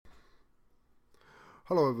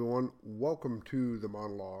Hello everyone, welcome to the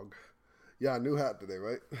Monologue. Yeah, new hat today,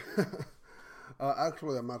 right?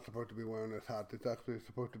 Actually, I'm not supposed to be wearing this hat. It's actually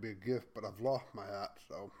supposed to be a gift, but I've lost my hat,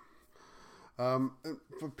 so. And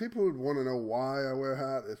for people who want to know why I wear a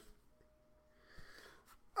hat,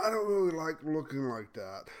 I don't really like looking like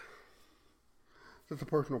that. It's just a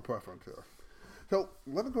personal preference here. So,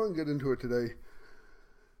 let me go and get into it today.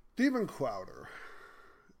 Steven Crowder,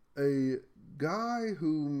 a guy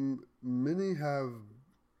whom many have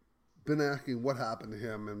been asking what happened to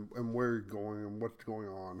him and where he's going and what's going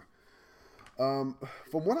on.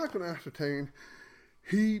 From what I can ascertain,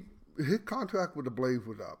 his contract with the Blaze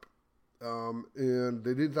was up, and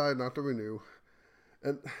they decided not to renew.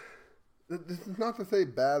 And this is not to say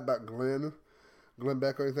bad about Glenn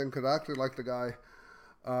Beck or anything, because I actually like the guy,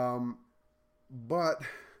 but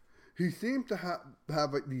he seems to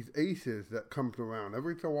have like these aces that comes around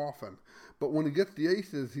every so often. But when he gets the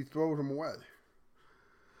aces, he throws them away.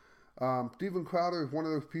 Steven Crowder is one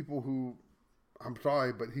of those people who, I'm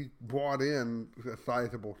sorry, but he brought in a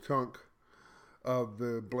sizable chunk of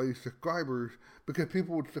the Blaze subscribers because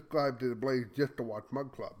people would subscribe to the Blaze just to watch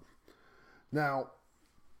Mug Club. Now,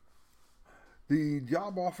 the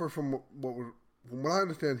job offer from what I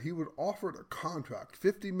understand, he was offered a contract,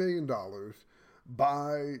 $50 million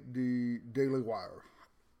by the Daily Wire.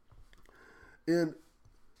 And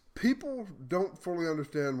people don't fully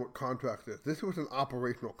understand what contract is. This was an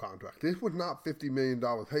operational contract. This was not $50 million.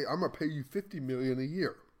 Hey, I'm going to pay you $50 million a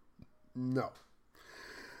year. No.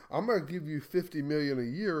 I'm going to give you $50 million a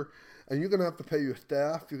year, and you're going to have to pay your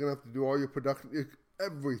staff. You're going to have to do all your production,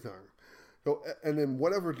 everything. So, and then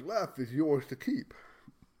whatever's left is yours to keep.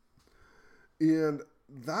 And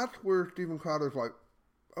that's where Steven Crowder's like,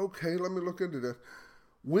 okay, let me look into this.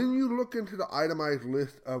 When you look into the itemized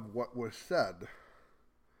list of what was said,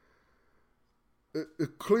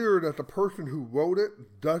 it's clear that the person who wrote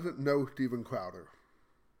it doesn't know Steven Crowder.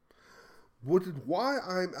 Which is why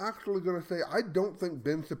I'm actually going to say I don't think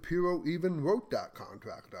Ben Shapiro even wrote that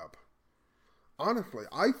contract up. Honestly,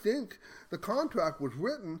 I think the contract was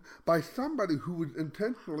written by somebody who was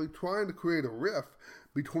intentionally trying to create a rift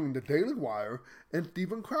between the Daily Wire and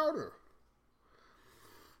Steven Crowder.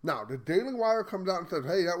 Now, the Daily Wire comes out and says,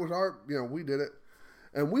 hey, that was we did it.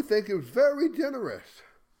 And we think it was very generous.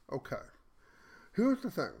 Okay. Here's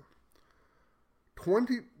the thing.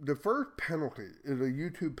 The first penalty is a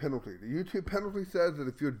YouTube penalty. The YouTube penalty says that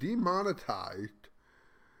if you're demonetized,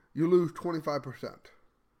 you lose 25%.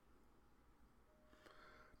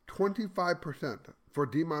 25% for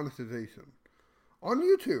demonetization. On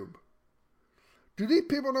YouTube. Do these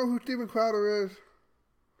people know who Steven Crowder is?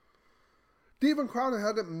 Steven Crowder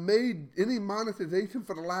hasn't made any monetization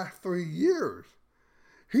for the last 3 years.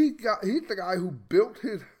 He's the guy who built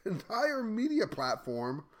his entire media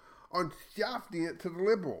platform on shafting it to the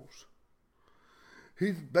liberals.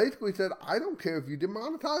 He's basically said, I don't care if you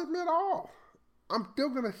demonetize me at all. I'm still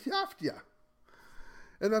going to shaft you.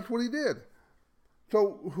 And that's what he did.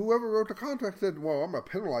 So whoever wrote the contract said, well, I'm going to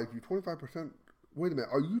penalize you 25%. Wait a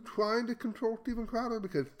minute. Are you trying to control Steven Crowder?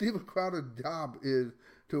 Because Steven Crowder's job is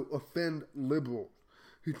to offend liberals.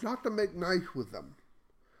 He's not to make nice with them.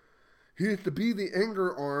 He is to be the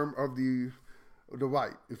anger arm of the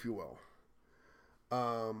right, if you will.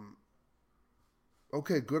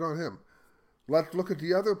 Okay, good on him. Let's look at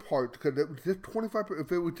the other part, because it was just 25%.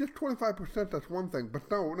 If it was just 25%, that's one thing.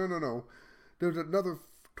 But no. There's another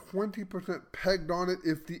 20% pegged on it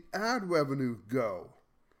if the ad revenues go.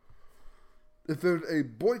 If there's a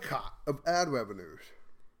boycott of ad revenues.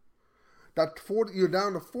 That's you're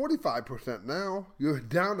down to 45% now. You're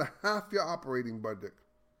down to half your operating budget.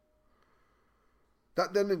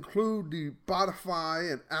 That doesn't include the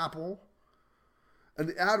Spotify and Apple and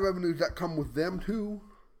the ad revenues that come with them too.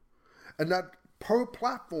 And that per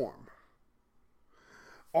platform.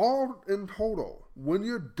 All in total, when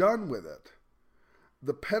you're done with it,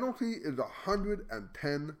 the penalty is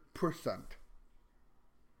 110%.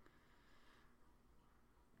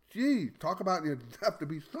 Gee, talk about you have to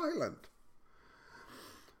be silent.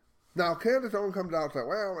 Now, Candace Owen comes out and says,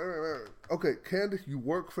 well, okay, Candace, you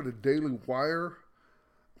work for the Daily Wire.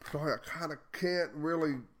 Sorry, I kind of can't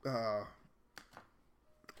really,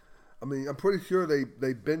 I'm pretty sure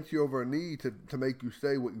they bent you over a knee to make you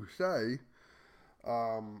say what you say.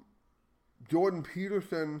 Jordan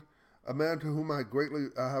Peterson, a man to whom I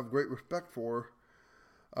have great respect for,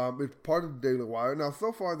 is part of the Daily Wire. Now,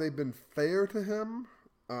 so far, they've been fair to him.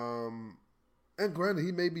 And granted,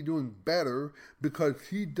 he may be doing better because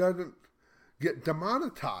he doesn't get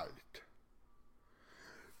demonetized.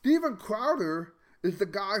 Steven Crowder is the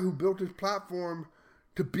guy who built his platform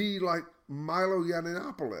to be like Milo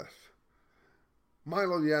Yiannopoulos.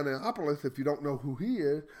 Milo Yiannopoulos, if you don't know who he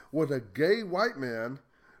is, was a gay white man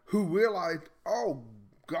who realized, oh,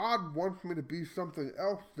 God wants me to be something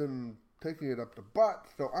else than taking it up the butt,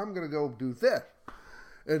 so I'm going to go do this.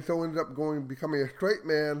 And so ended up becoming a straight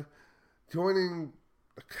man, joining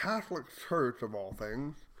the Catholic Church of all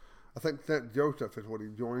things. I think St. Joseph is what he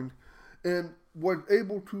joined, and was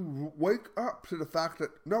able to wake up to the fact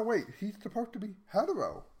that, no, wait, he's supposed to be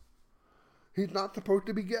hetero. He's not supposed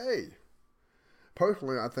to be gay.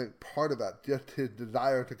 Personally, I think part of that just his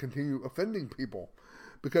desire to continue offending people.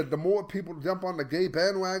 Because the more people jump on the gay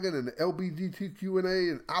bandwagon and the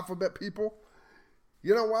LGBTQ&A and alphabet people,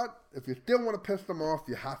 you know what? If you still want to piss them off,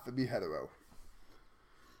 you have to be hetero.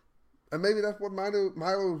 And maybe that's what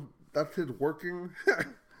Milo that's his working.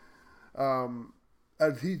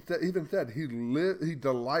 As he even said, he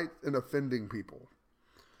delights in offending people.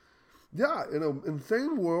 Yeah, in an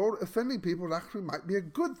insane world, offending people actually might be a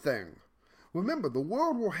good thing. Remember, the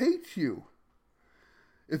world will hate you.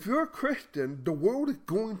 If you're a Christian, the world is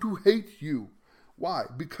going to hate you. Why?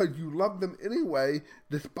 Because you love them anyway,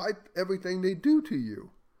 despite everything they do to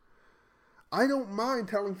you. I don't mind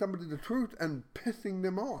telling somebody the truth and pissing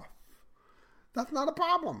them off. That's not a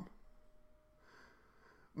problem.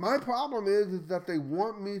 My problem is that they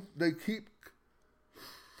want me, they keep,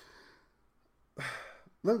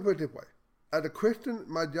 let me put it this way. As a Christian,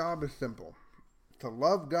 my job is simple. To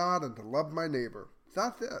love God and to love my neighbor.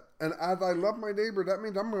 That's it. And as I love my neighbor, that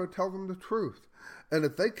means I'm going to tell them the truth. And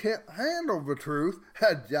if they can't handle the truth,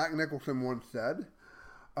 as Jack Nicholson once said,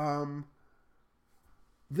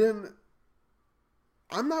 then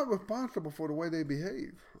I'm not responsible for the way they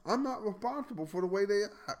behave. I'm not responsible for the way they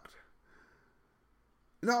act.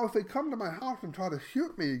 Now, if they come to my house and try to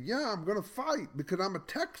shoot me, yeah, I'm going to fight because I'm a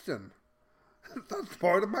Texan. That's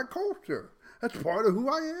part of my culture. That's part of who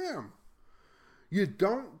I am. You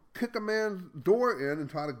don't kick a man's door in and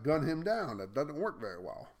try to gun him down. That doesn't work very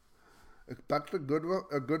well. Expect a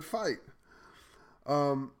good fight,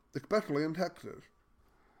 especially in Texas.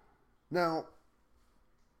 Now,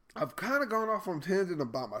 I've kind of gone off on tangent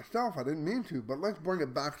about myself. I didn't mean to, but let's bring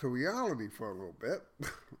it back to reality for a little bit,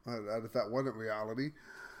 as if that wasn't reality.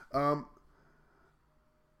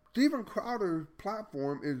 Steven Crowder's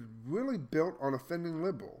platform is really built on offending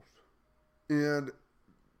liberals, and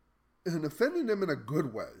offending them in a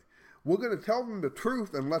good way. We're going to tell them the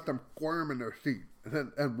truth and let them squirm in their seat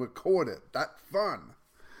and record it. That's fun.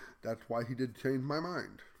 That's why he did change my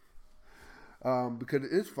mind. Because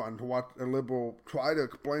it is fun to watch a liberal try to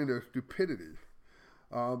explain their stupidity.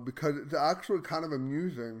 Because it's actually kind of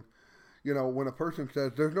amusing, you know, when a person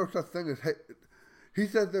says there's no such thing as hate. He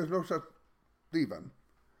says there's no such, Stephen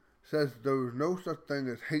says there's no such thing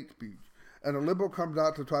as hate speech. And a liberal comes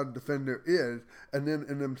out to try to defend there is, and then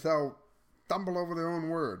in themselves stumble over their own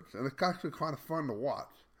words. And it's actually kind of fun to watch.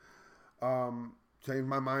 Change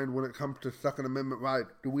my mind when it comes to Second Amendment right.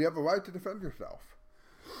 Do we have a right to defend yourself?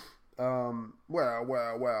 Well.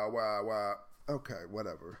 Okay,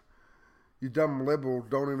 whatever. You dumb liberals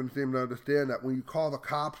don't even seem to understand that when you call the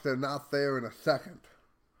cops, they're not there in a second.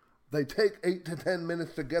 They take 8 to 10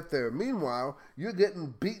 minutes to get there. Meanwhile, you're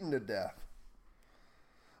getting beaten to death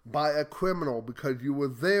by a criminal because you were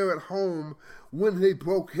there at home when they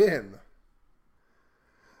broke in.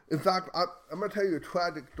 In fact, I'm going to tell you a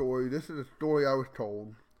tragic story. This is a story I was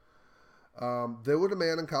told. There was a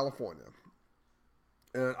man in California.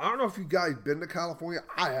 And I don't know if you guys been to California.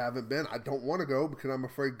 I haven't been. I don't want to go because I'm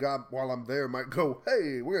afraid God, while I'm there, might go,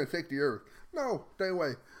 hey, we're going to take the earth. No, stay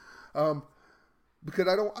away. Because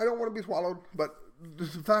I don't want to be swallowed. But the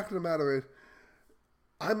fact of the matter is,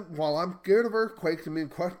 while I'm scared of earthquakes and being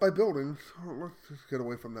crushed by buildings, let's just get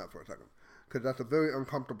away from that for a second, because that's a very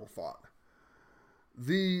uncomfortable thought.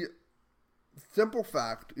 The simple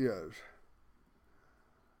fact is,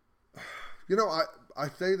 you know, I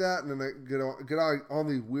say that and then I get on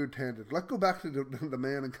these weird tangents. Let's go back to the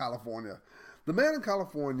man in California. The man in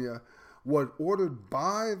California was ordered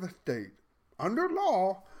by the state, under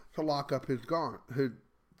law, to lock up his guns.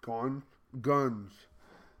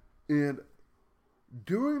 And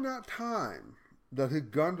during that time that his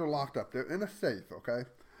guns are locked up, they're in a safe, okay?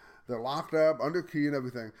 They're locked up, under key and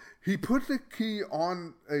everything. He puts the key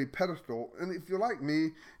on a pedestal, and if you're like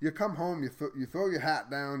me, you come home, you throw your hat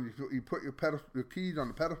down, you put your keys on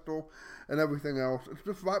the pedestal and everything else. It's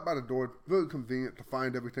just right by the door. It's very convenient to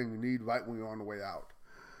find everything you need right when you're on the way out.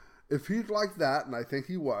 If he's like that, and I think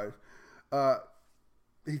he was,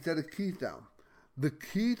 he set his keys down. The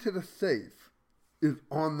key to the safe is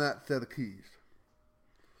on that set of keys.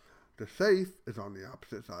 The safe is on the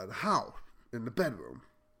opposite side of the house, in the bedroom.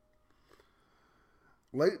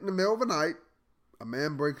 Late in the middle of the night, a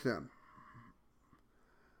man breaks in.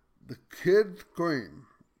 The kids scream.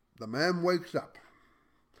 The man wakes up.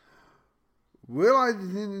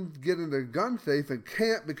 Realizes he needs to get into the gun safe and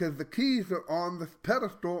can't because the keys are on the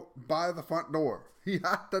pedestal by the front door. He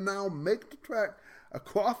has to now make the trek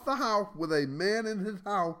across the house with a man in his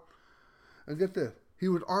house. And get this, he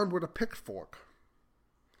was armed with a pitchfork.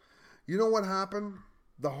 You know what happened?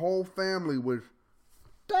 The whole family was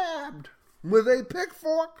stabbed with a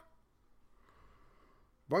pitchfork.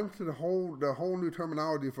 Brings to the whole new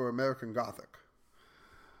terminology for American Gothic.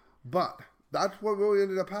 But that's what really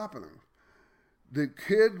ended up happening. The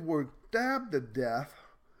kids were stabbed to death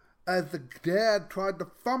as the dad tried to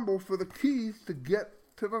fumble for the keys to get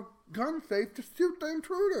to the gun safe to shoot the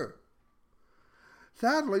intruder.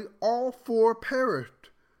 Sadly, all four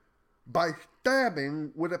perished by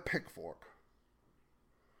stabbing with a pitchfork.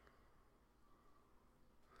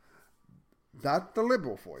 That's the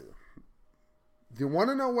liberal for you. Do you want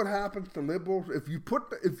to know what happens to liberals?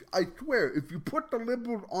 I swear, if you put the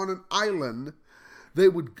liberals on an island, they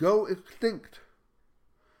would go extinct.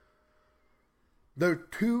 They're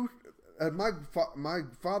too, as my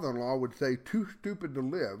father-in-law would say, too stupid to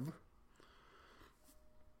live.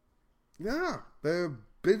 Yeah, they're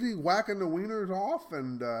busy whacking the wieners off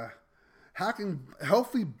and hacking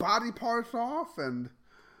healthy body parts off and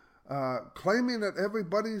claiming that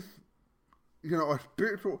everybody's, a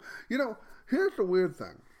spiritual. Here's the weird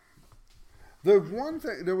thing. There's one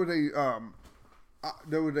thing. There was a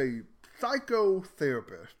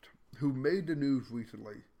psychotherapist who made the news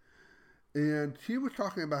recently, and she was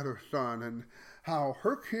talking about her son and how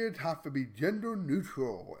her kids have to be gender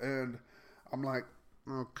neutral. And I'm like,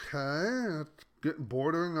 okay, that's getting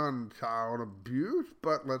bordering on child abuse,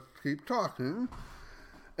 but let's keep talking.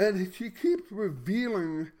 And she keeps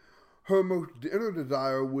revealing her most inner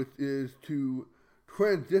desire, which is to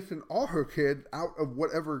transition all her kids out of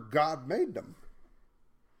whatever God made them.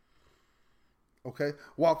 Okay?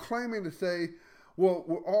 While claiming to say, well,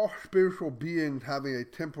 we're all spiritual beings having a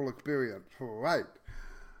temporal experience. Right.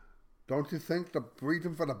 Don't you think the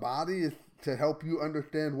reason for the body is to help you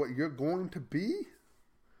understand what you're going to be?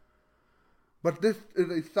 But this is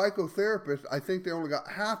a psychotherapist. I think they only got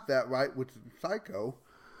half that right, which is psycho,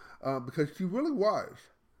 because she really was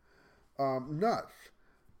nuts.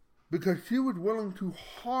 Because she was willing to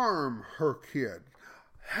harm her kids,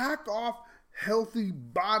 hack off healthy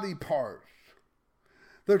body parts.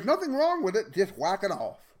 There's nothing wrong with it, just whack it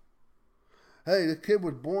off. Hey, this kid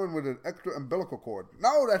was born with an extra umbilical cord.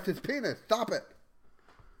 No, that's his penis. Stop it.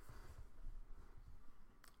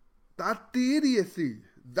 That's the idiocy.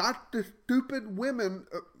 That's the stupid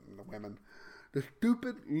the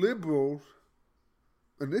stupid liberals,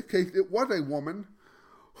 in this case it was a woman,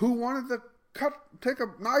 who wanted to take a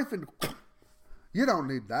knife and, you don't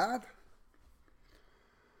need that.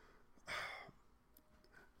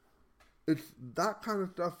 It's that kind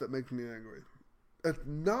of stuff that makes me angry.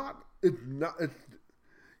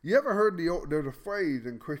 You ever heard there's a phrase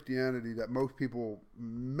in Christianity that most people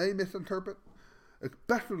may misinterpret?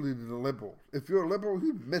 Especially the liberals. If you're a liberal,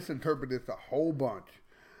 you misinterpret this a whole bunch.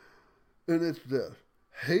 And it's this: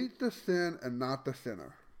 hate the sin and not the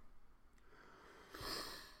sinner.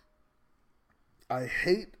 I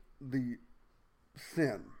hate the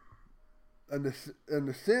sin. And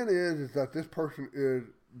the sin is that this person is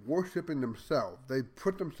worshiping themselves. They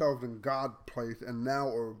put themselves in God's place and now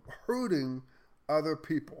are hurting other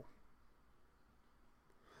people.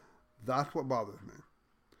 That's what bothers me.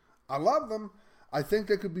 I love them. I think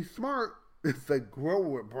they could be smart if they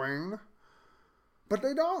grow a brain, but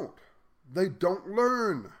they don't. They don't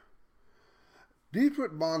learn.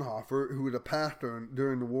 Dietrich Bonhoeffer, who was a pastor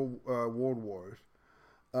during the World Wars,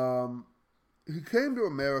 he came to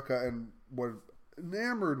America and was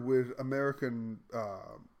enamored with American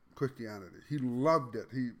Christianity. He loved it.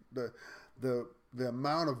 The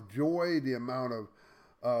amount of joy, the amount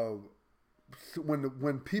of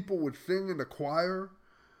when people would sing in the choir,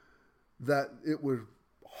 that it was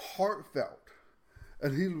heartfelt.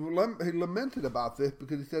 And he lamented about this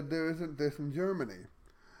because he said there isn't this in Germany.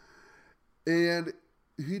 And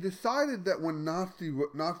he decided that when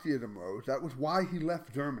Nazism rose, that was why he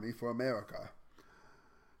left Germany for America.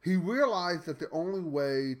 He realized that the only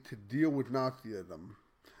way to deal with Nazism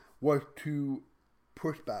was to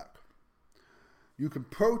push back. You can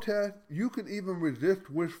protest, you can even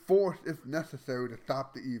resist with force if necessary to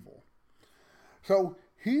stop the evil. So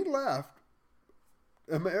he left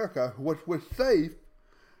America, which was safe,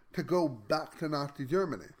 to go back to Nazi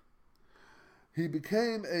Germany. He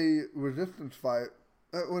became a resistance fighter,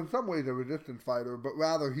 in some ways a resistance fighter, but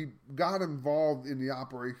rather he got involved in the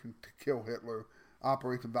operation to kill Hitler,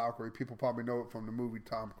 Operation Valkyrie. People probably know it from the movie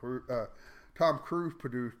Tom Cruise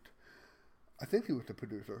produced I think he was the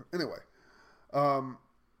producer. Anyway,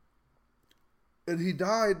 and he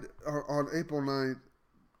died on April 9th,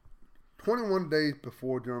 21 days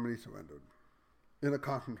before Germany surrendered, in a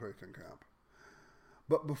concentration camp.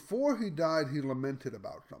 But before he died, he lamented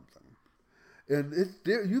about something. And it's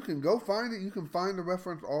there. You can go find it. You can find the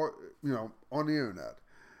reference, or on the internet.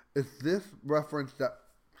 It's this reference that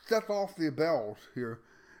sets off the bells here.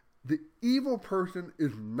 The evil person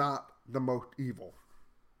is not the most evil.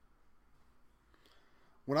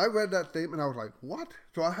 When I read that statement, I was like, what?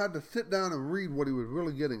 So I had to sit down and read what he was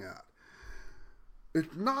really getting at.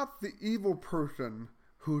 It's not the evil person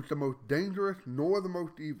who's the most dangerous nor the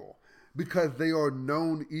most evil, because they are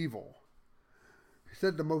known evil. He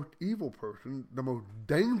said the most evil person, the most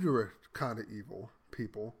dangerous kind of evil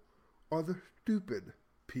people, are the stupid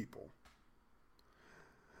people.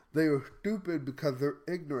 They are stupid because they're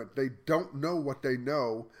ignorant. They don't know what they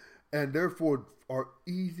know, and therefore are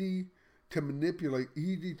easy to manipulate,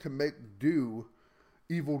 easy to make do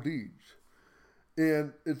evil deeds.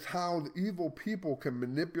 And it's how the evil people can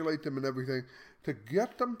manipulate them and everything to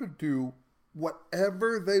get them to do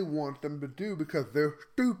whatever they want them to do because they're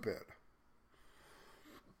stupid.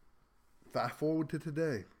 Fast forward to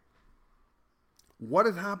today. What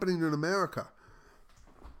is happening in America?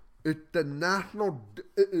 It's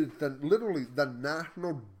literally the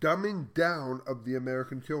national dumbing down of the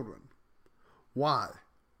American children. Why?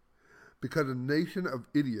 Because a nation of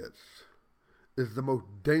idiots is the most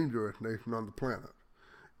dangerous nation on the planet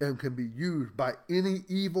and can be used by any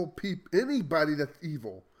evil people, anybody that's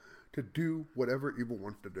evil, to do whatever evil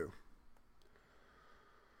wants to do.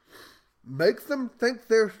 Makes them think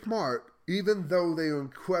they're smart even though they are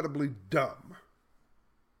incredibly dumb.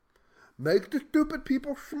 Make the stupid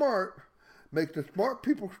people smart, make the smart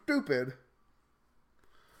people stupid.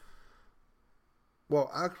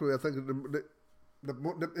 Well, actually, I think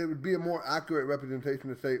it would be a more accurate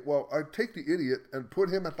representation to say, well, I'd take the idiot and put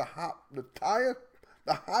him at the highest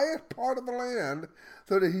part of the land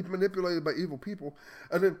so that he's manipulated by evil people.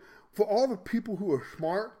 And then for all the people who are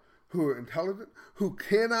smart, who are intelligent, who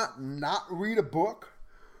cannot not read a book,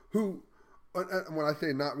 and when I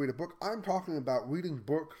say not read a book, I'm talking about reading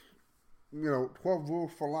books, 12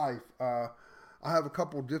 Rules for Life. I have a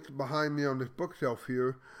couple just behind me on this bookshelf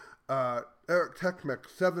here. Eric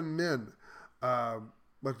Techmeck's 7 Men.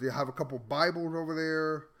 But they have a couple Bibles over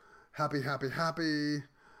there. Happy, Happy, Happy.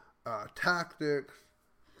 Tactics.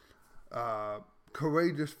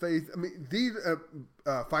 Courageous Faith. I mean, these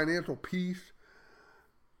Financial Peace.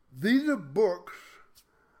 These are books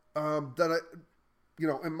that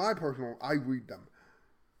in my personal, I read them.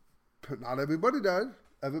 But not everybody does.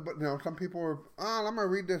 Everybody, some people are, I'm going to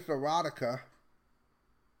read this erotica.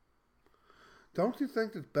 Don't you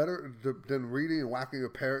think it's better than reading and whacking a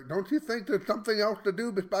parrot? Don't you think there's something else to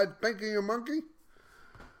do besides spanking a monkey?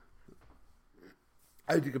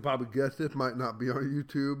 As you can probably guess, this might not be on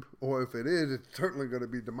YouTube, or if it is, it's certainly going to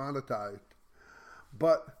be demonetized.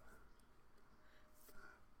 But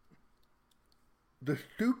the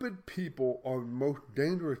stupid people are the most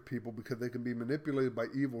dangerous people because they can be manipulated by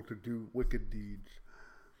evil to do wicked deeds.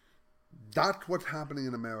 That's what's happening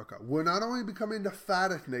in America. We're not only becoming the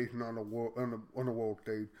fattest nation on the world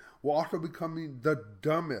stage, we're also becoming the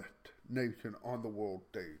dumbest nation on the world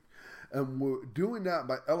stage. And we're doing that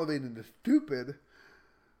by elevating the stupid,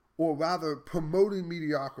 or rather promoting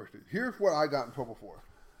mediocrity. Here's what I got in trouble for.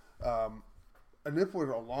 And this was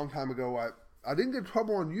a long time ago. I didn't get in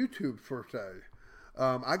trouble on YouTube per se.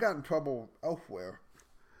 I got in trouble elsewhere.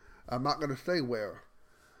 I'm not going to say where,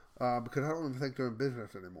 because I don't even think they're in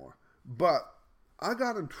business anymore. But I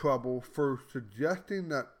got in trouble for suggesting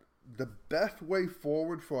that the best way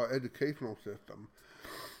forward for our educational system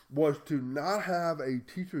was to not have a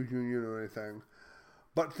teachers union or anything,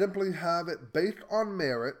 but simply have it based on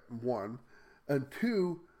merit, 1, and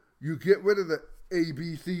 2, you get rid of the A,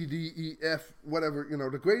 B, C, D, E, F, whatever,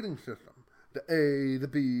 the grading system. The A, the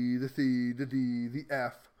B, the C, the D, the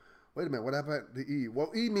F. Wait a minute, what happened to the E?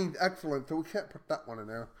 Well, E means excellent, so we can't put that one in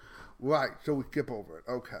there. Right, so we skip over it.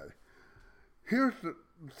 Okay. Here's the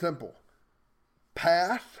simple.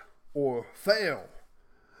 Pass or fail.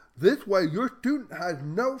 This way, your student has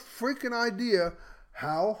no freaking idea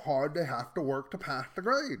how hard they have to work to pass the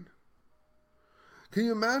grade. Can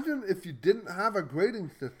you imagine if you didn't have a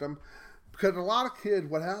grading system? Because a lot of kids,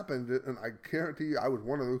 what happens, and I guarantee you I was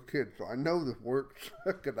one of those kids, so I know this works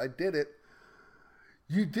because I did it.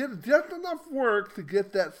 You did just enough work to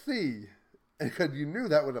get that C because you knew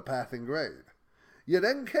that was a passing grade. You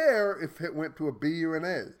didn't care if it went to a B or an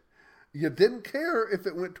A. You didn't care if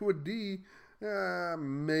it went to a D,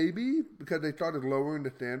 maybe, because they started lowering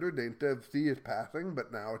the standard. Instead of C is passing,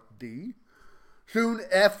 but now it's D. Soon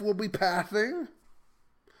F will be passing.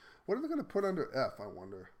 What are they going to put under F, I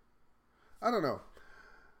wonder? I don't know.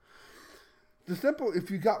 If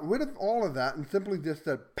you got rid of all of that and simply just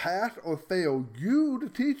said pass or fail, you, the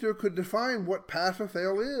teacher, could define what pass or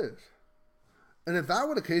fail is. And if that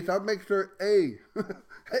were the case, I'd make sure A.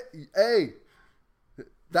 A.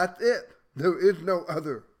 That's it. There is no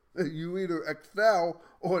other. You either excel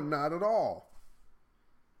or not at all.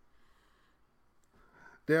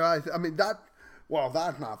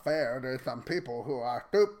 That's not fair. There's some people who are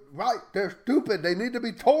stupid. Right, they're stupid. They need to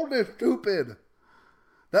be told they're stupid.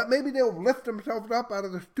 That maybe they'll lift themselves up out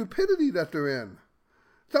of the stupidity that they're in.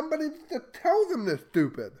 Somebody needs to tell them they're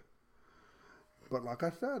stupid. But like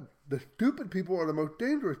I said, the stupid people are the most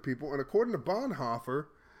dangerous people. And according to Bonhoeffer,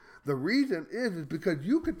 the reason is because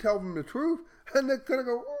you could tell them the truth and they're going to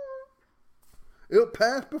go, oh. It'll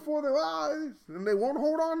pass before their eyes and they won't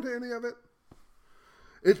hold on to any of it.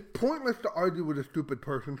 It's pointless to argue with a stupid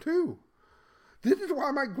person too. This is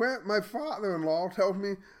why my father-in-law tells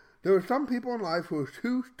me there are some people in life who are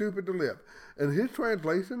too stupid to live. And his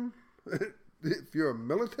translation, if you're a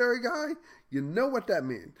military guy, you know what that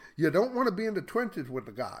means. You don't want to be in the trenches with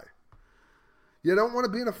the guy. You don't want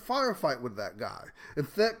to be in a firefight with that guy. In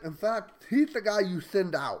fact, he's the guy you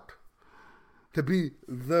send out to be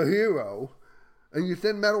the hero, and you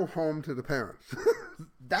send medals home to the parents.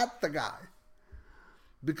 That's the guy.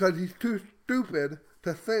 Because he's too stupid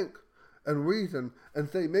to think and reason and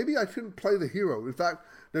say, maybe I shouldn't play the hero. In fact,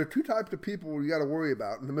 there are two types of people you got to worry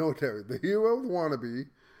about in the military. The hero, the wannabe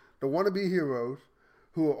heroes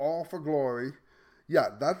who are all for glory. Yeah,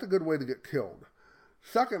 that's a good way to get killed.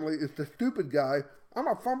 Secondly, it's the stupid guy. I'm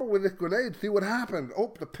going to fumble with this grenade, see what happened.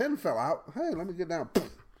 Oh, the pin fell out. Hey, let me get down.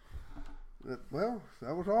 Well,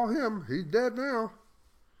 that was all him. He's dead now.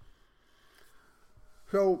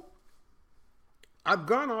 So, I've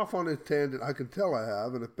gone off on this tangent. I can tell I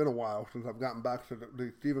have, and it's been a while since I've gotten back to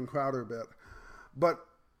the Steven Crowder bit.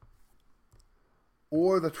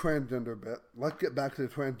 Or the transgender bit. Let's get back to the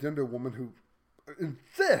transgender woman who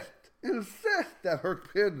insists that her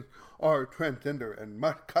kids are transgender and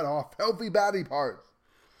must cut off healthy body parts.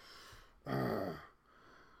 Kind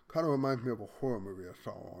of reminds me of a horror movie I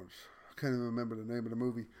saw once. I can't even remember the name of the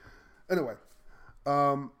movie. Anyway,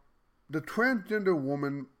 the transgender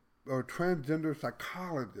woman or transgender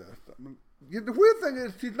psychologist. The weird thing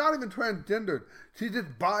is she's not even transgendered. She just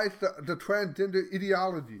buys the transgender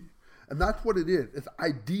ideology. And that's what it is. It's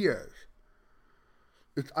ideas.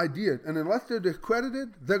 It's ideas. And unless they're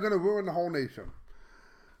discredited, they're going to ruin the whole nation.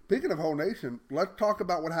 Speaking of whole nation, let's talk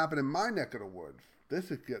about what happened in my neck of the woods.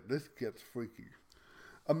 This gets freaky.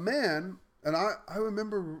 A man, and I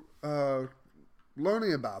remember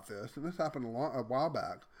learning about this, and this happened a while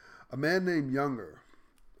back, a man named Younger.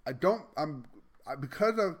 Because I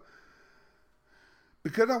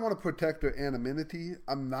want to protect their anonymity,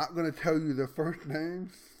 I'm not going to tell you their first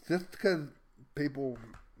names, just because people,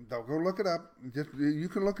 they'll go look it up. You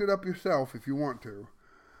can look it up yourself if you want to.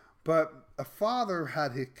 But a father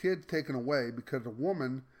had his kids taken away because a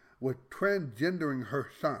woman was transgendering her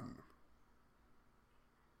son.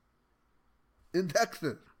 In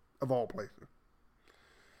Texas, of all places.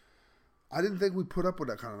 I didn't think we'd put up with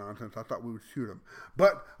that kind of nonsense. I thought we would shoot him.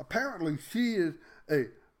 But apparently she is a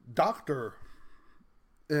doctor,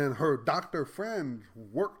 and her doctor friends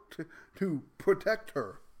worked to protect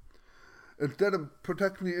her. Instead of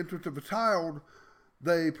protecting the interest of a child,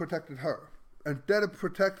 they protected her. Instead of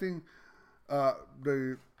protecting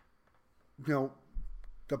the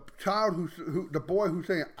child the boy who's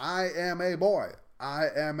saying, I am a boy, I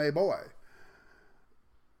am a boy.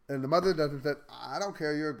 And the mother doesn't say, I don't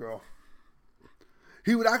care, you're a girl.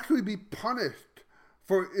 He would actually be punished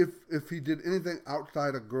for if he did anything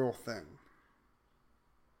outside a girl thing.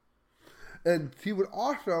 And she would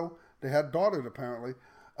also, they had daughters apparently,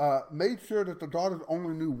 made sure that the daughters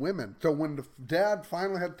only knew women. So when the dad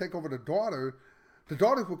finally had to take over the daughters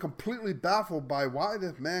were completely baffled by why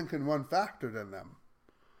this man can run faster than them.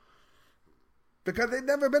 Because they'd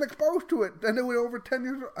never been exposed to it. And they were over 10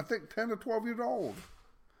 years, I think 10 or 12 years old.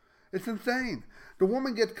 It's insane. The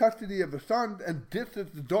woman gets custody of the son and disses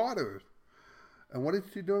the daughters. And what is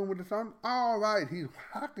she doing with the son? All right, he's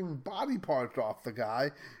hacking body parts off the guy,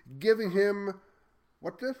 giving him,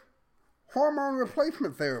 what's this? Hormone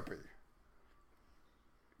replacement therapy.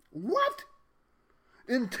 What?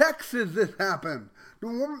 In Texas this happened.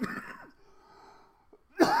 The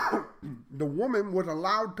woman was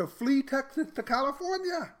allowed to flee Texas to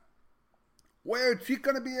California. Where is she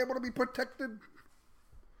going to be able to be protected?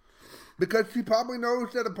 Because she probably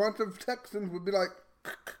knows that a bunch of Texans would be like,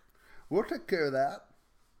 we'll take care of that.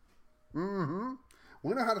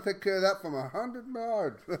 We know how to take care of that from 100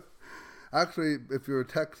 yards. Actually, if you're a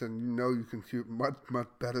Texan, you know you can shoot much, much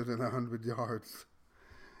better than 100 yards.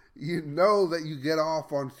 You know that you get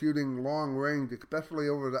off on shooting long range, especially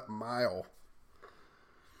over that mile.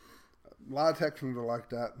 A lot of Texans are like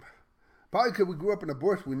that. Probably because we grew up in the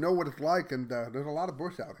bush, we know what it's like, and there's a lot of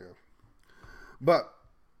bush out here. But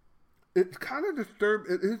it's kind of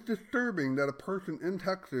it is disturbing that a person in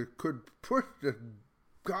Texas could push this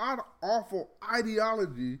god-awful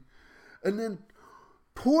ideology and then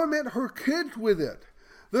torment her kids with it.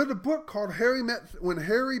 There's a book called When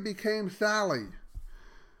Harry Became Sally.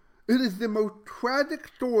 It is the most tragic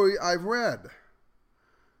story I've read.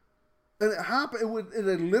 And it happened, it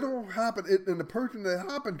literally happened, and the person that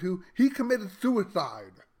it happened to, he committed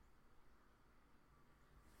suicide.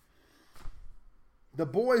 The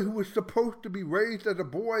boy who was supposed to be raised as a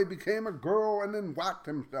boy became a girl and then whacked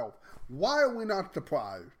himself. Why are we not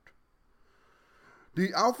surprised?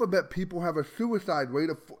 The alphabet people have a suicide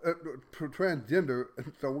rate for transgender,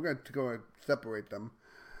 so we're going to go and separate them.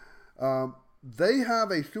 They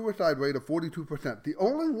have a suicide rate of 42%. The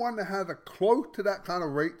only one that has a close to that kind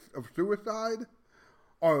of rates of suicide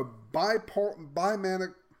are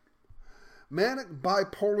manic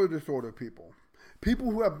bipolar disorder people.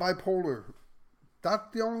 People who have bipolar, that's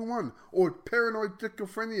the only one. Or paranoid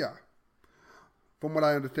schizophrenia, from what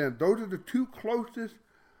I understand. Those are the two closest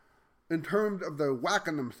in terms of the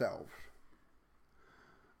whacking themselves.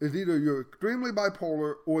 It's either you're extremely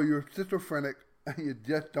bipolar or you're schizophrenic and you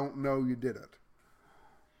just don't know you did it.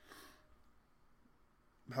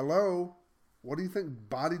 Hello? What do you think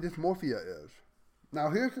body dysmorphia is? Now,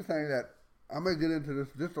 here's the thing that I'm going to get into this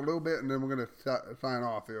just a little bit and then we're going to sign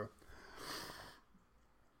off here.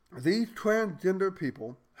 These transgender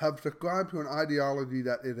people have subscribed to an ideology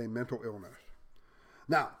that is a mental illness.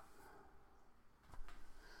 Now,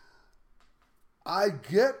 I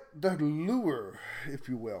get the lure, if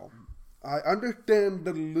you will. I understand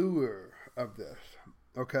the lure of this,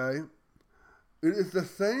 okay? It is the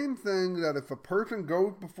same thing that if a person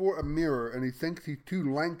goes before a mirror and he thinks he's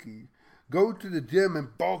too lanky, goes to the gym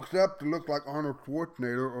and bulks up to look like Arnold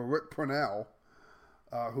Schwarzenegger or Rick Purnell,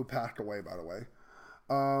 who passed away, by the way,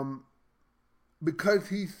 because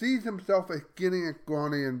he sees himself as skinny and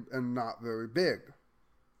scrawny and not very big.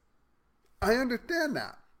 I understand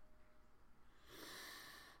that.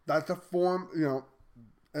 That's a form,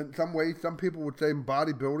 in some ways, some people would say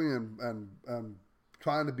bodybuilding and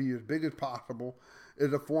trying to be as big as possible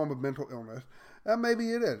is a form of mental illness. And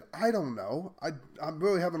maybe it is. I don't know. I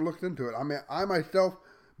really haven't looked into it. I mean, I myself,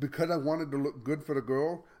 because I wanted to look good for the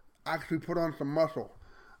girl, actually put on some muscle.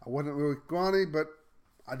 I wasn't really scrawny, but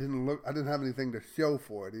I didn't have anything to show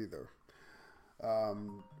for it either.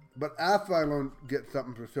 But after I learned to get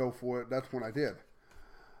something to show for it, that's when I did.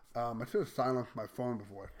 I should have silenced my phone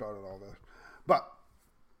before I started all this. But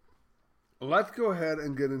let's go ahead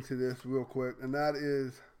and get into this real quick. And that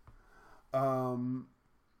is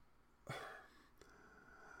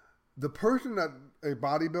the person that a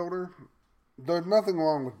bodybuilder, there's nothing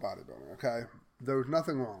wrong with bodybuilding, okay? There's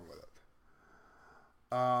nothing wrong with it.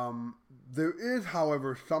 There is,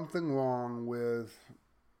 however, something wrong with,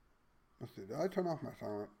 let's see, did I turn off my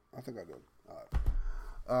silent? I think I did.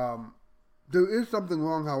 All right. There is something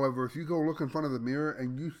wrong, however, if you go look in front of the mirror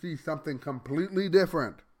and you see something completely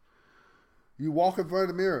different. You walk in front of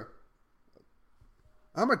the mirror.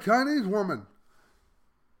 I'm a Chinese woman.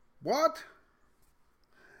 What?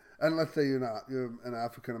 And let's say you're not. You're an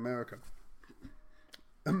African American.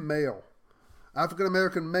 A male. African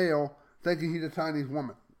American male thinking he's a Chinese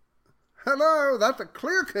woman. Hello, that's a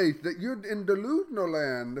clear case that you're in delusional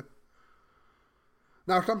land.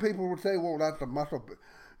 Now, some people would say, well, that's a muscle.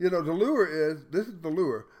 The lure is, this is the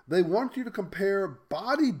lure. They want you to compare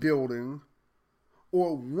bodybuilding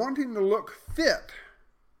or wanting to look fit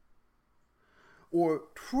or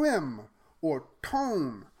trim or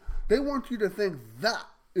tone. They want you to think that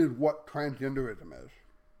is what transgenderism is.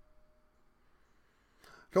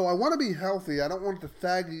 So I want to be healthy. I don't want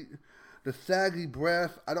the saggy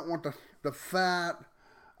breasts. I don't want the fat.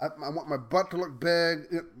 I want my butt to look big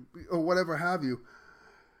or whatever have you.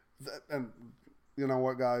 And you know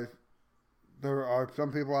what, guys? There are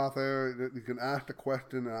some people out there that you can ask the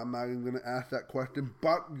question, and I'm not even going to ask that question,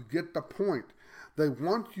 but you get the point. They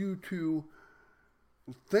want you to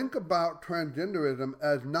think about transgenderism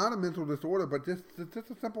as not a mental disorder, but just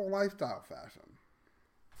a simple lifestyle fashion.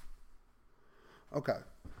 Okay.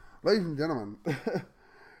 Ladies and gentlemen,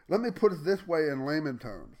 let me put it this way in layman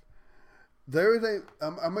terms.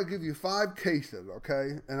 I'm going to give you 5 cases,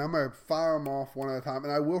 okay? And I'm going to fire them off one at a time.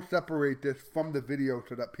 And I will separate this from the video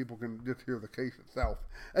so that people can just hear the case itself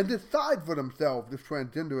and decide for themselves if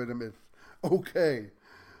transgenderism is okay.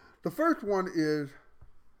 The first one is,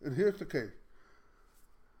 and here's the case.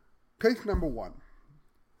 Case number 1.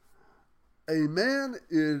 A man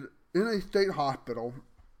is in a state hospital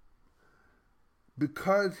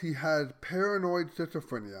because he has paranoid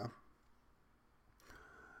schizophrenia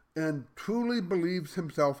and truly believes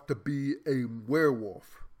himself to be a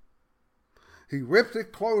werewolf. He rips his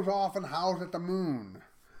clothes off and howls at the moon,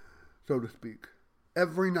 so to speak,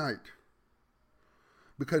 every night,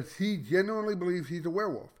 because he genuinely believes he's a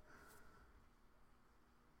werewolf.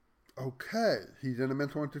 Okay, he's in a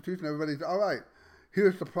mental institution, everybody's, all right,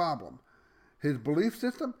 here's the problem. His belief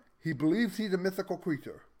system, he believes he's a mythical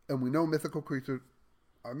creature, and we know mythical creatures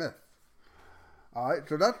are myths. All right,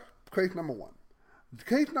 so that's case number 1.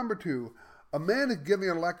 Case number 2, a man is giving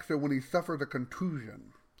a lecture when he suffers a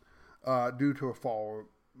contusion due to a fall,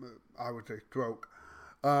 I would say stroke.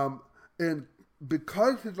 And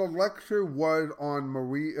because his lecture was on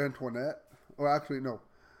Marie Antoinette, or actually, no,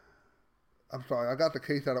 I'm sorry, I got the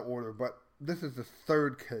case out of order, but this is the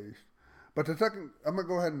 3rd case. But the second, I'm going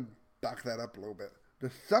to go ahead and back that up a little bit. The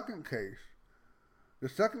second case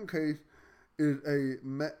is a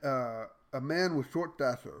man with short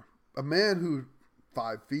stature, a man who's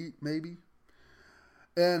 5 feet maybe,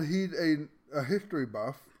 and he's a history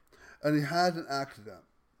buff, and he has an accident.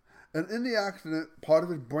 And in the accident, part of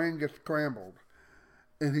his brain gets scrambled,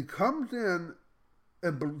 and he comes in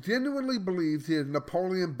and genuinely believes he is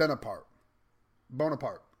Napoleon Bonaparte.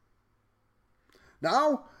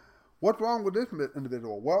 Now, what's wrong with this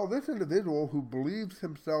individual? Well, this individual who believes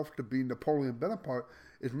himself to be Napoleon Bonaparte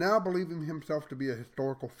is now believing himself to be a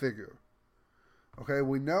historical figure. Okay,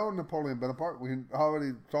 we know Napoleon Bonaparte. We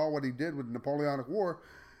already saw what he did with the Napoleonic War.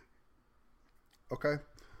 Okay,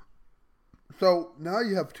 so now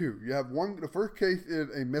you have 2. You have one. The first case is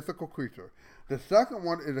a mythical creature. The second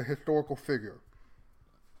one is a historical figure.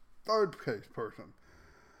 Third case person.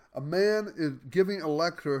 A man is giving a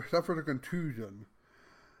lecture, suffers a contusion,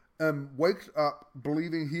 and wakes up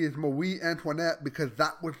believing he is Marie Antoinette because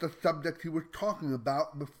that was the subject he was talking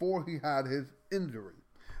about before he had his injury.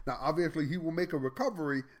 Now, obviously, he will make a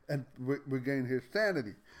recovery and regain his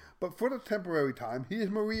sanity. But for the temporary time, he is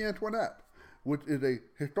Marie Antoinette, which is a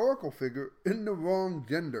historical figure in the wrong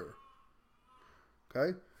gender.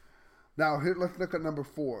 Okay? Now, here, let's look at number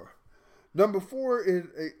 4. Number 4 is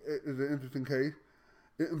an interesting case.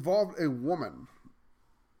 It involved a woman.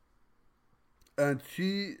 And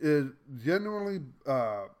she is genuinely,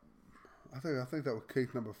 I think that was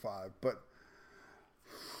case number 5. But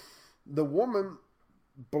the woman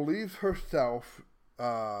believes herself,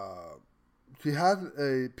 she has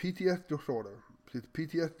a PTSD disorder. She's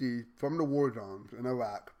PTSD from the war zones in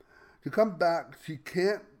Iraq. She comes back, she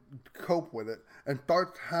can't cope with it, and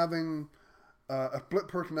starts having a split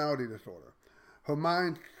personality disorder. Her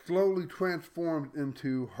mind slowly transforms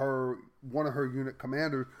into one of her unit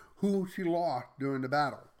commanders who she lost during the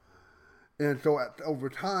battle. And so over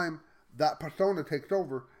time, that persona takes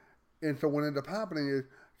over. And so what ends up happening is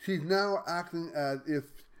she's now acting as if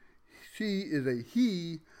she is a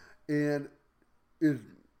he and is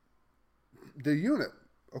the unit,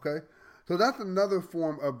 okay? So that's another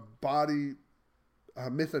form of body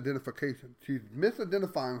misidentification. She's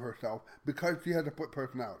misidentifying herself because she has a split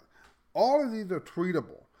personality. All of these are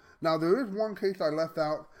treatable. Now, there is one case I left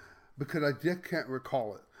out because I just can't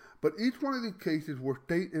recall it. But each one of these cases were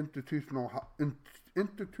state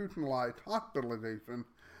institutionalized hospitalization,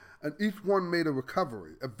 and each one made a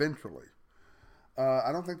recovery eventually.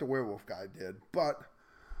 I don't think the werewolf guy did, but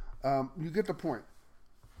you get the point.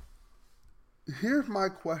 Here's my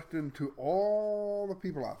question to all the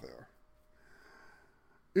people out there.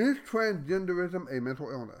 Is transgenderism a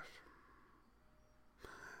mental illness?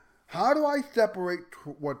 How do I separate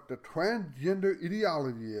what the transgender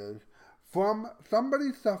ideology is from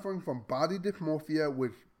somebody suffering from body dysmorphia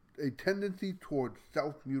with a tendency towards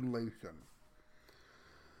self-mutilation?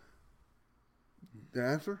 The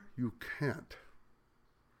answer, you can't.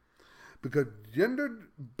 Because gendered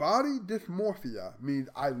body dysmorphia means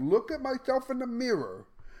I look at myself in the mirror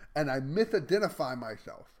and I misidentify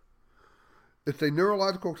myself. It's a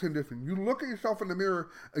neurological condition. You look at yourself in the mirror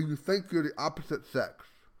and you think you're the opposite sex.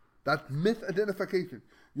 That's misidentification.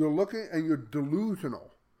 You're looking and you're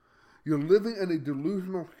delusional. You're living in a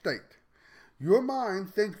delusional state. Your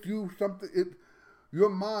mind thinks your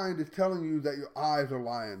mind is telling you that your eyes are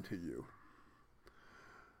lying to you.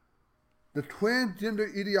 The transgender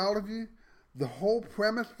ideology, The whole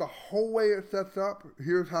premise, the whole way it sets up,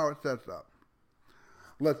 here's how it sets up.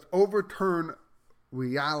 Let's overturn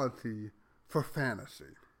reality for fantasy.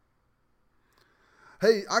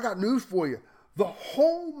 Hey, I got news for you. The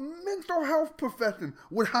whole mental health profession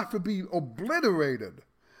would have to be obliterated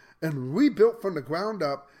and rebuilt from the ground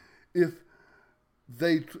up if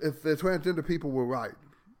the transgender people were right.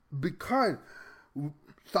 Because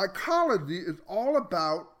psychology is all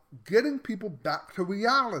about getting people back to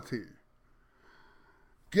reality.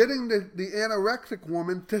 Getting the anorexic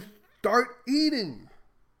woman to start eating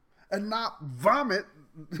and not vomit,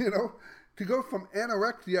 to go from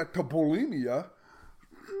anorexia to bulimia.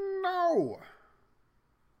 No.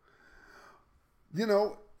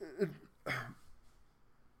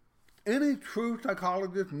 Any true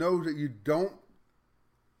psychologist knows that you don't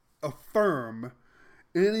affirm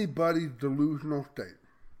anybody's delusional state.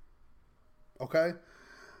 Okay?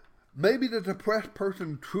 Maybe the depressed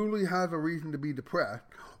person truly has a reason to be depressed,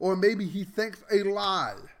 or maybe he thinks a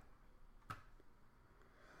lie.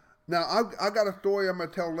 Now, I got a story I'm going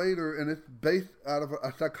to tell later, and it's based out of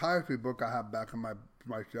a psychiatry book I have back on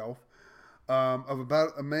my shelf, of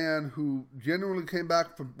about a man who genuinely came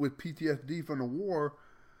back with PTSD from the war,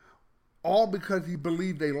 all because he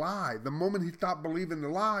believed a lie. The moment he stopped believing the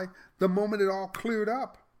lie, the moment it all cleared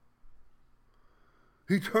up.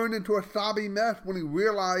 He turned into a sobby mess when he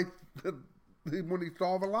realized when he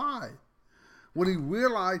saw the lie. When he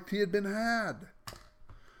realized he had been had.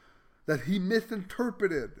 That he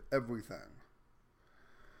misinterpreted everything.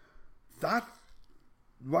 That's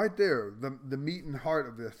right there, the meat and heart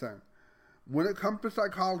of this thing. When it comes to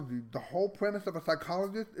psychology, the whole premise of a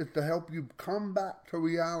psychologist is to help you come back to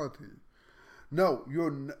reality. No,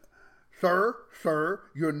 sir,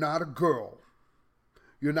 you're not a girl.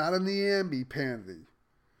 You're not a Niambi pansy.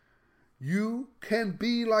 You can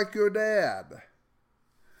be like your dad.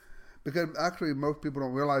 Because actually most people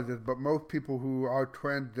don't realize this, but most people who are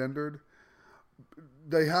transgendered,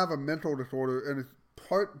 they have a mental disorder, and it's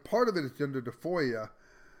part of it is gender dysphoria,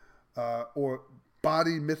 or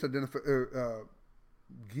body misidentification,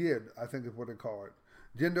 GID, I think is what they call it.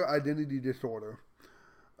 Gender identity disorder.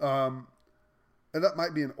 And that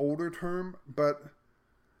might be an older term, but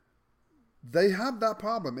they have that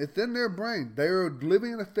problem. It's in their brain. They are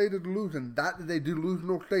living in a state of delusion. That is a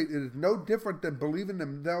delusional state. It is no different than believing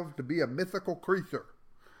themselves to be a mythical creature.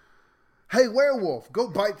 Hey, werewolf, go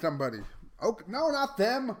bite somebody. Okay, no, not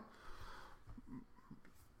them.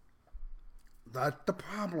 That's the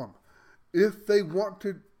problem. If they want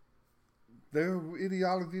their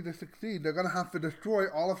ideology to succeed, they're going to have to destroy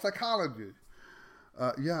all of psychology.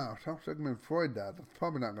 Sigmund Freud died. That's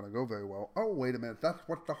probably not going to go very well. Oh, wait a minute. That's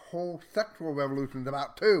what the whole sexual revolution is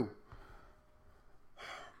about, too.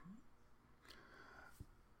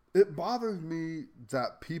 It bothers me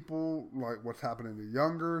that people, like what's happening to the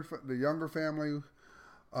younger family,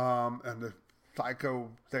 and the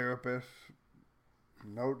psychotherapists.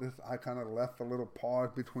 Notice I kind of left a little pause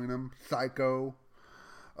between them. Psycho.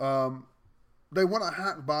 They want to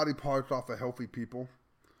hack body parts off of healthy people.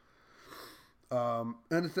 And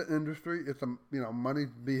it's an industry. It's money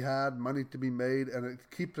to be had, money to be made, and it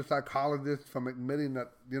keeps the psychologists from admitting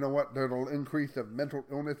that, there's an increase of mental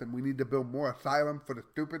illness and we need to build more asylum for the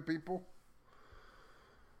stupid people.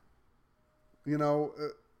 They're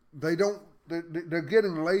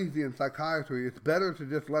getting lazy in psychiatry. It's better to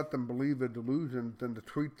just let them believe their delusions than to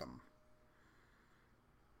treat them.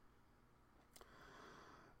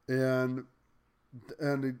 And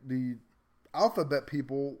the alphabet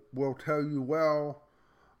people will tell you, well,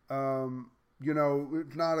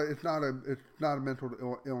 it's not a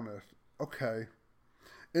mental illness. Okay.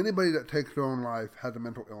 Anybody that takes their own life has a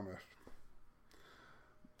mental illness.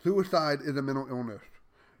 Suicide is a mental illness.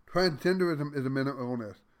 Transgenderism is a mental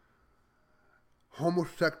illness.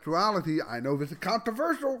 Homosexuality, I know this is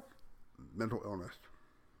controversial, mental illness.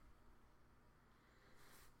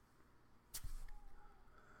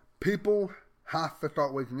 People have to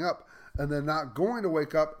start waking up. And they're not going to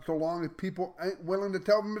wake up so long as people ain't willing to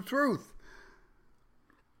tell them the truth.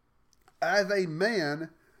 As a man,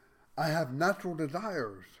 I have natural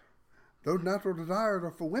desires. Those natural desires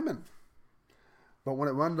are for women. But when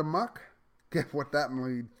it runs amok, guess what that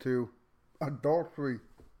leads to? Adultery.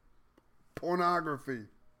 Pornography.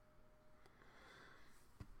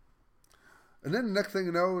 And then the next thing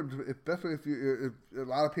you know, especially if a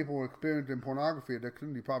lot of people are experiencing pornography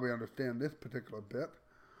addiction, you probably understand this particular bit.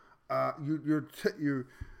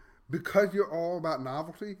 Because you're all about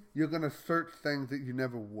novelty, you're going to search things that you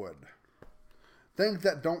never would. Things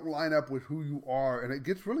that don't line up with who you are, and it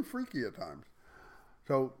gets really freaky at times.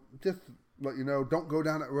 So just, let you know, don't go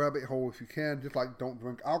down that rabbit hole if you can. Just like don't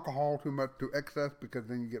drink alcohol too much to excess, because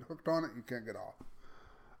then you get hooked on it. You can't get off.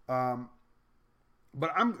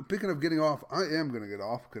 But I'm thinking of getting off. I am going to get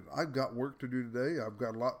off because I've got work to do today. I've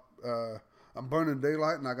got a lot. I'm burning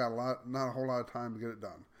daylight, and I got not a whole lot of time to get it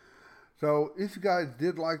done. So if you guys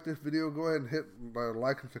did like this video, go ahead and hit the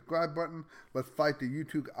like and subscribe button. Let's fight the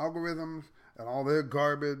YouTube algorithms and all their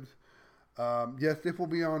garbage. Yes, this will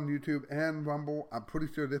be on YouTube and Rumble. I'm pretty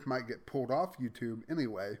sure this might get pulled off YouTube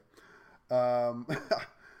anyway.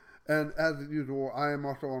 And as usual, I am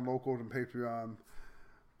also on Locals and Patreon.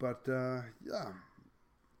 But yeah,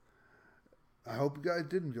 I hope you guys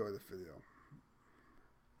did enjoy this video.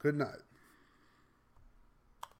 Good night.